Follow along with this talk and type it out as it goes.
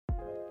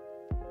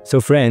So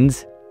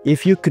friends,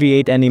 if you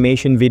create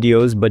animation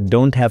videos but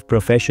don't have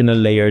professional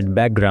layered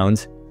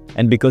backgrounds,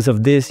 and because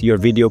of this your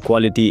video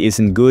quality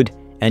isn't good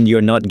and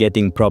you're not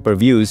getting proper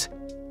views,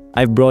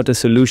 I've brought a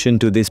solution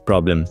to this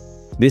problem.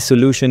 This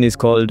solution is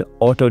called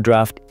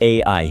Autodraft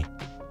AI.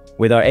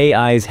 With our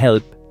AI's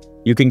help,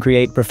 you can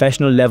create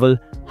professional level,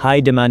 high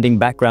demanding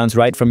backgrounds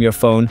right from your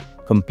phone,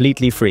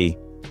 completely free.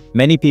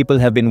 Many people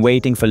have been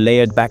waiting for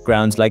layered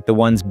backgrounds like the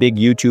ones big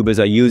YouTubers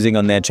are using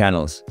on their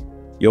channels.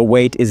 Your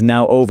wait is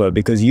now over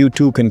because you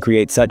too can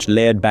create such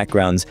layered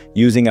backgrounds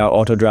using our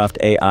Autodraft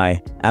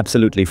AI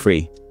absolutely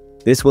free.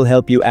 This will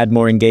help you add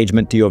more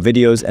engagement to your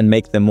videos and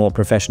make them more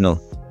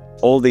professional.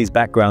 All these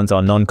backgrounds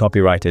are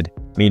non-copyrighted,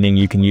 meaning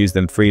you can use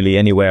them freely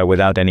anywhere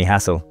without any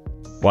hassle.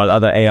 While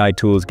other AI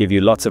tools give you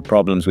lots of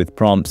problems with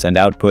prompts and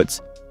outputs,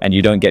 and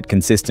you don't get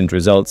consistent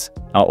results,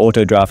 our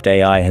Autodraft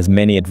AI has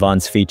many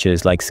advanced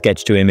features like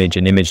sketch to image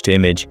and image to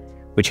image,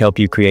 which help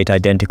you create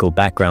identical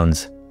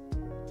backgrounds.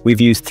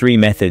 We've used 3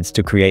 methods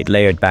to create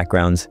layered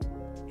backgrounds.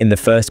 In the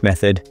first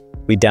method,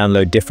 we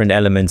download different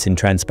elements in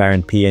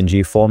transparent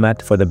PNG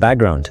format for the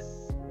background.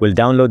 We'll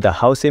download the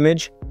house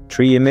image,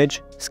 tree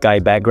image, sky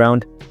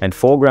background, and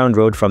foreground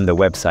road from the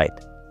website.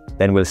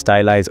 Then we'll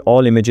stylize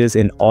all images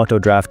in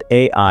Autodraft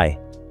AI.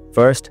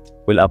 First,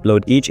 we'll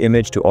upload each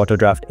image to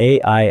Autodraft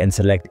AI and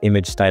select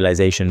image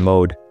stylization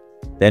mode.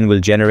 Then we'll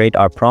generate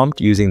our prompt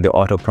using the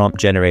auto prompt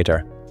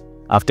generator.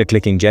 After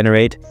clicking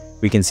generate,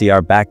 we can see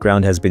our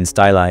background has been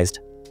stylized.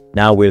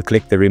 Now we'll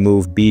click the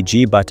remove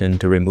BG button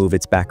to remove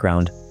its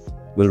background.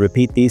 We'll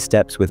repeat these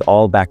steps with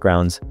all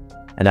backgrounds,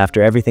 and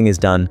after everything is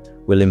done,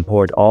 we'll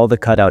import all the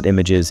cutout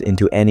images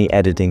into any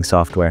editing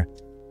software.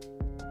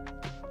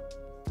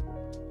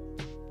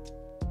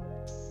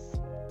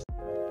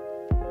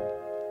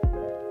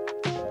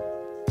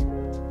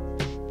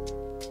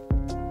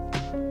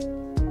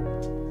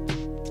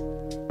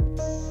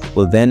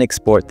 We'll then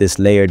export this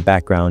layered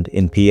background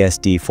in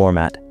PSD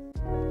format.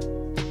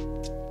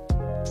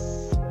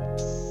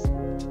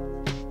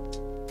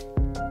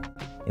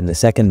 In the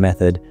second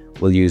method,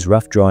 we'll use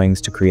rough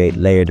drawings to create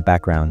layered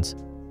backgrounds.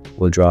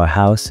 We'll draw a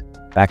house,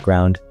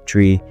 background,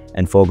 tree,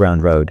 and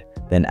foreground road,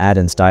 then add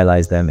and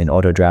stylize them in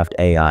Autodraft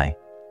AI.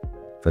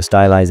 For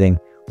stylizing,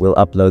 we'll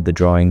upload the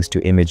drawings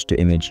to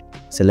image,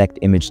 select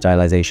image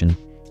stylization,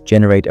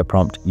 generate a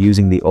prompt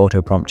using the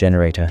auto prompt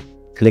generator,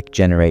 click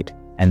generate,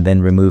 and then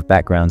remove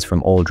backgrounds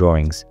from all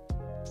drawings.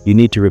 You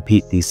need to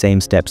repeat these same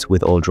steps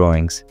with all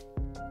drawings.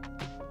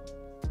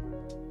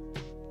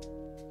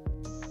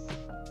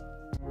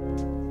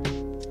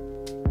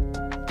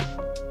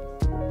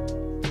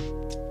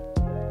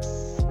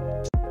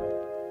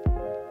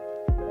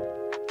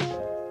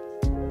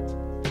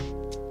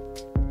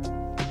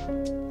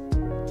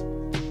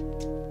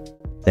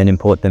 Then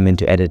import them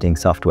into editing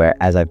software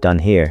as I've done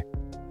here.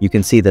 You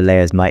can see the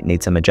layers might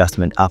need some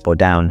adjustment up or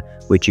down,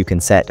 which you can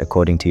set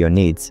according to your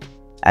needs.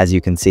 As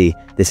you can see,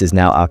 this is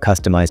now our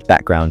customized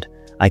background.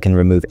 I can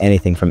remove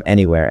anything from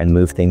anywhere and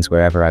move things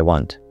wherever I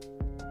want.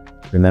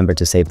 Remember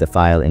to save the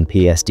file in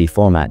PSD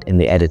format in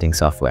the editing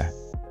software.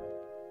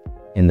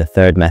 In the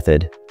third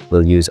method,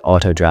 we'll use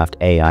Autodraft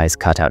AI's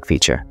cutout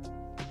feature.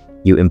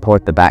 You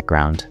import the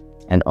background,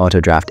 and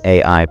Autodraft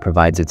AI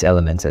provides its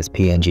elements as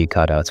PNG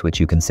cutouts which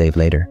you can save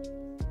later.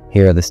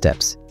 Here are the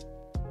steps.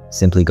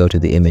 Simply go to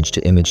the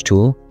image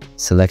tool,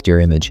 select your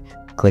image,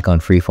 click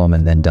on freeform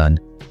and then done.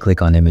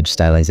 Click on image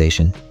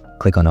stylization,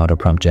 click on auto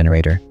prompt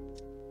generator.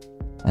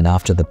 And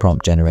after the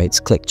prompt generates,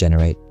 click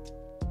generate.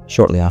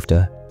 Shortly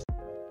after,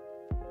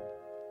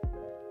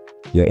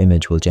 your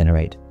image will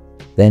generate.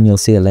 Then you'll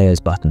see a layers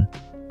button.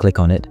 Click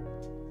on it.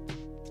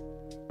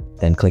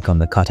 Then click on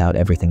the cut out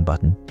everything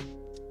button.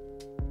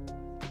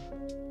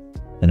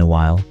 In a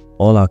while,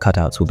 all our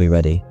cutouts will be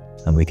ready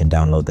and we can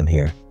download them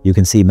here. You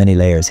can see many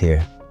layers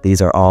here.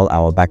 These are all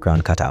our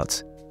background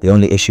cutouts. The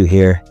only issue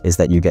here is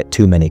that you get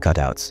too many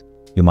cutouts.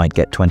 You might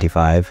get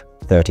 25,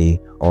 30,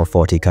 or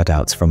 40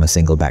 cutouts from a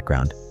single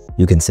background.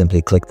 You can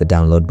simply click the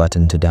download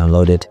button to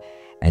download it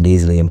and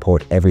easily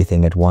import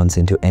everything at once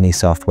into any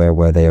software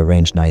where they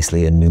arrange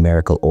nicely in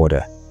numerical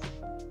order.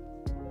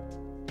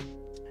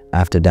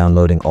 After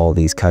downloading all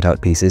these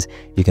cutout pieces,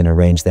 you can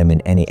arrange them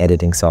in any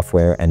editing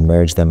software and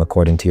merge them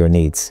according to your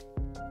needs.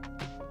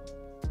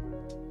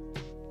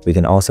 We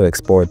can also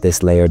export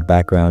this layered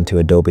background to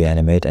Adobe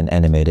Animate and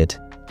animate it.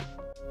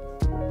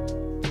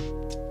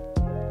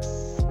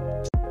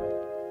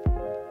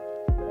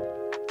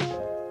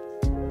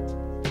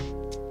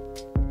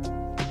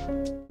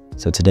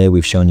 So today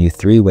we've shown you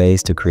 3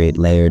 ways to create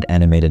layered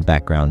animated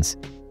backgrounds.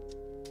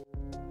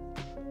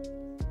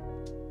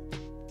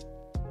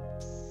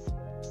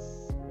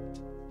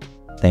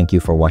 Thank you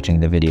for watching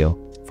the video.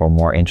 For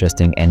more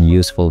interesting and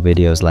useful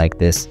videos like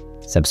this,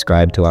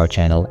 subscribe to our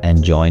channel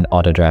and join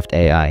Autodraft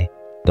AI.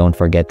 Don't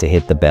forget to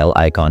hit the bell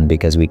icon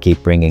because we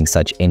keep bringing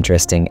such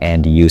interesting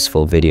and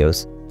useful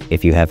videos.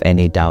 If you have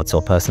any doubts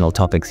or personal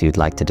topics you'd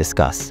like to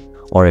discuss,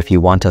 or if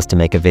you want us to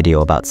make a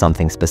video about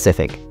something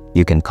specific,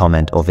 you can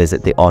comment or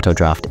visit the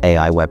Autodraft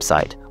AI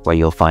website, where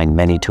you'll find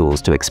many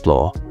tools to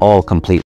explore, all complete